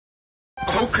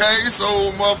Okay, so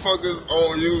motherfuckers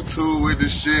on YouTube with the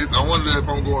shits. I wonder if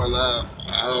I'm going live.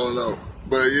 I don't know.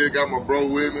 But yeah, got my bro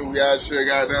with me. We out here,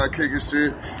 goddamn kicking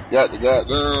shit. Got the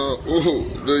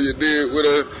goddamn, do you dig with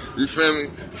her? You feel me?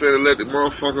 Finna let the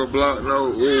motherfucker block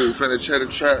know. Finna check the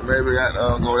trap. Maybe got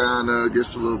go down there, get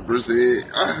some little brisket.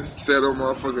 Set on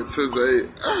motherfucking Tuesday.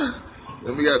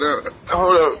 Let me got that.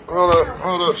 Hold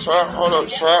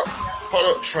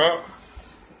up, trap.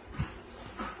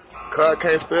 Cause I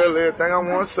can't spell everything I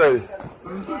want to say.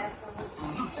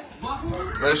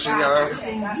 Make sure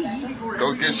y'all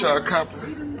go get y'all a copy of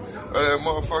that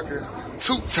motherfucking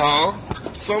Too Tall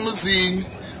Summer's Eve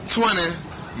 20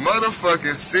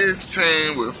 motherfucking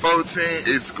 16 with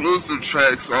 14 exclusive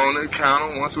tracks on it.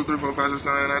 Count them 1, 2, 3, 4, 5, 6,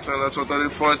 7, 8, 9, 10, 11, 12, 13,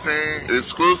 14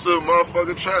 exclusive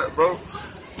motherfucking track, bro.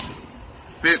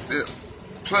 50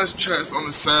 plus tracks on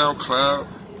the SoundCloud.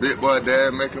 Big Boy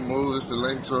Dad making moves. It's a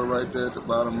link to it right there at the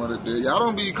bottom of the day. Y'all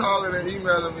don't be calling and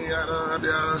emailing me. I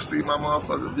don't see my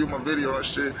motherfucker view my video and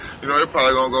shit. You know, they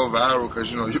probably gonna go viral because,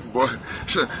 you know, your boy,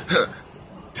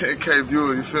 10K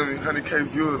viewers, you feel me? 100K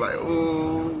viewers, like,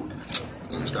 ooh.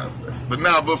 Let me stop this. But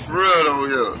for real though,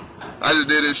 yeah. I just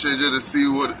did this shit just to see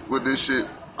what this shit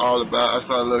all about. I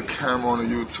saw a little camera on the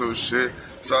YouTube shit.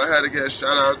 So I had to get a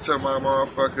shout out to my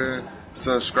motherfucking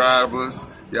subscribers.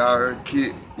 Y'all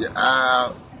keep your eye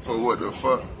out for what the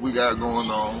fuck we got going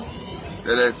on.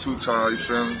 That Too Tall, you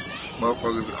feel me?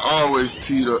 Motherfuckers always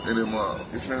teed up in them up,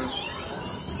 you feel me?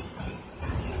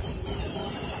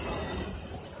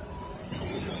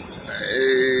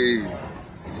 Hey,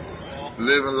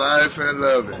 living life and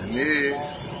loving, yeah.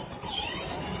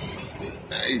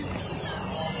 Hey,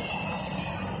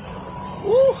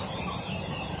 woo.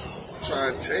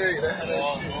 Trying to tell you that's how that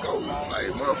shit go. Like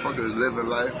motherfuckers living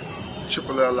life,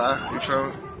 triple L-I, you feel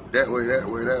me? That way,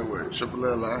 triple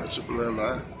L-I.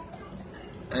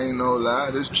 Ain't no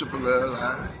lie, this triple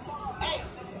L-I.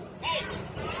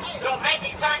 Don't make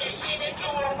me turn this shit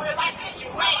into a real life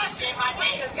situation. My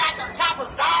niggas got them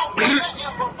choppers gone with the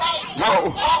information.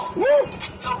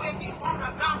 So if you want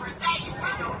a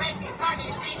confrontation, don't make me turn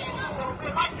this shit into a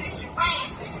real life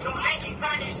situation. Don't make me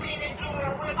turn this shit into a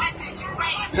real life situation.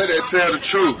 Tell the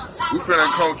truth. We finna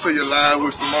come to you live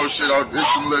with some more shit. There's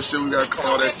some little shit we gotta come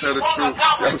on that tell the truth.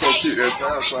 Y'all go keep that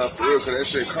SoundCloud for real, cause that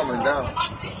shit coming down.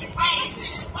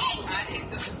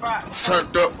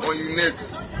 Turned up on you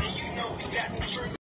niggas.